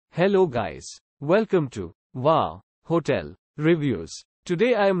Hello guys. Welcome to Wow Hotel Reviews.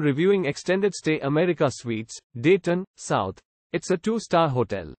 Today I am reviewing Extended Stay America Suites, Dayton, South. It's a 2-star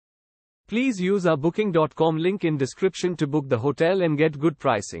hotel. Please use our booking.com link in description to book the hotel and get good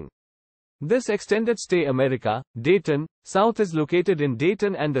pricing. This Extended Stay America, Dayton, South is located in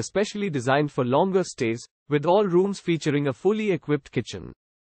Dayton and especially designed for longer stays, with all rooms featuring a fully equipped kitchen.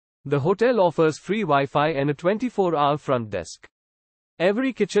 The hotel offers free Wi-Fi and a 24-hour front desk.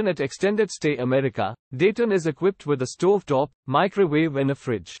 Every kitchen at Extended Stay America, Dayton is equipped with a stovetop, microwave and a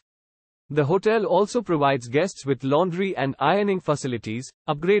fridge. The hotel also provides guests with laundry and ironing facilities,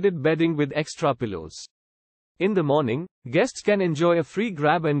 upgraded bedding with extra pillows. In the morning, guests can enjoy a free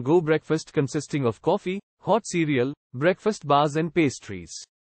grab-and-go breakfast consisting of coffee, hot cereal, breakfast bars and pastries.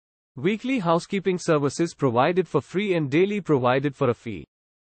 Weekly housekeeping services provided for free and daily provided for a fee.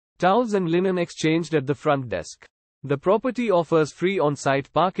 Towels and linen exchanged at the front desk. The property offers free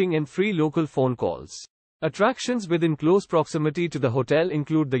on-site parking and free local phone calls. Attractions within close proximity to the hotel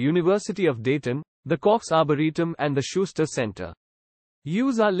include the University of Dayton, the Cox Arboretum and the Shooster Center.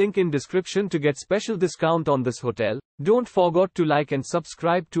 Use our link in description to get special discount on this hotel. Don't forget to like and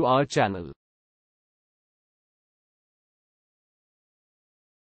subscribe to our channel.